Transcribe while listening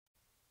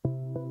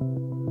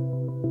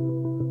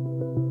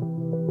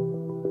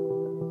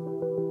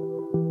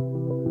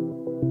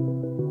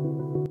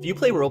If you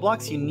play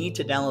Roblox, you need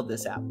to download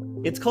this app.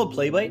 It's called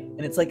Playbite,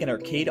 and it's like an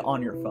arcade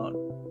on your phone.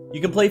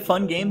 You can play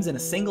fun games in a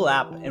single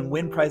app and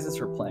win prizes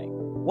for playing.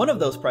 One of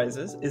those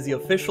prizes is the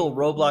official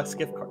Roblox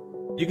gift card.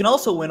 You can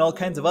also win all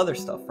kinds of other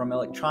stuff, from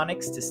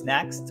electronics to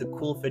snacks to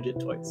cool fidget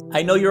toys.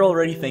 I know you're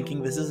already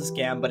thinking this is a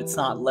scam, but it's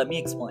not. Let me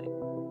explain.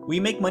 We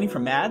make money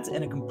from ads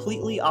and a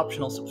completely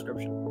optional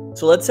subscription.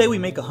 So let's say we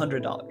make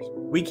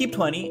 $100. We keep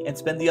 20 and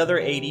spend the other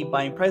 80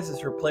 buying prizes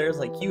for players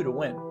like you to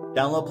win.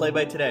 Download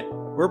Playbite today.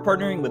 We're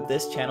partnering with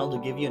this channel to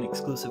give you an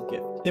exclusive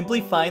gift. Simply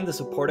find the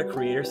Support a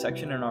Creator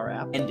section in our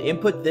app and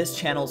input this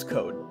channel's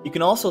code. You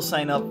can also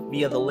sign up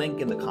via the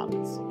link in the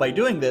comments. By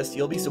doing this,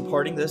 you'll be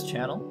supporting this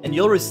channel and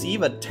you'll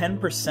receive a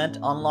 10%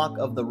 unlock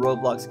of the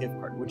Roblox gift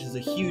card, which is a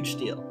huge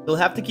deal. You'll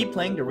have to keep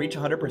playing to reach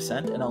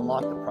 100% and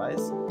unlock the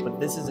prize, but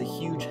this is a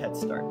huge head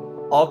start.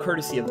 All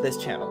courtesy of this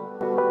channel.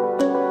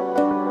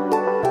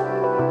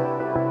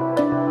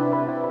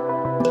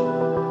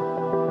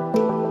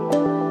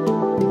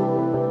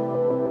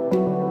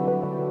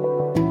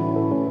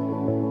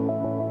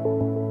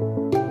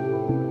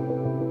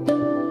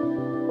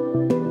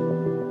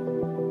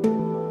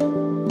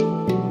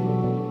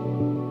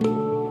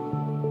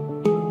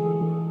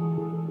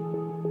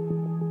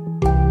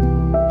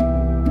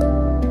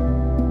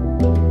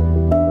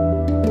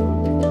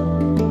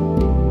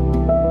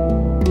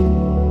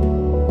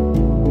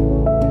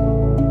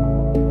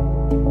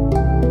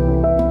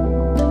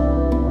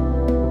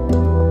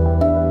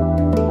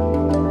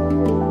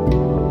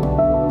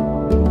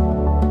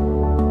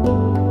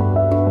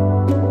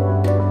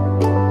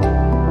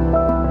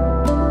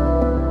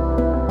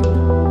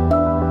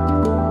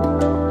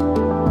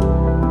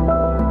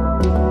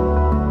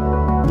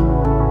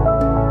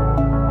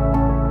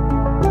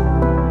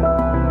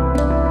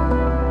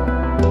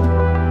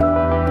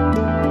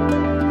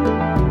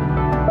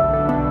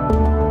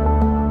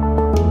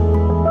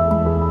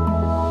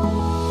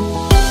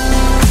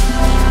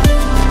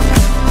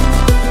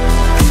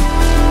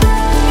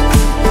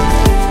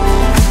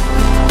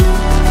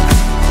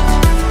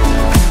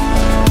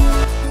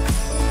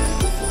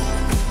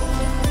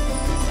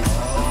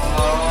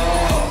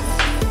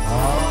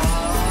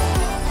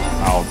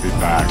 I'll be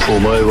back. お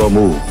前は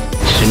もう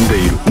死んで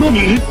いる。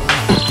何？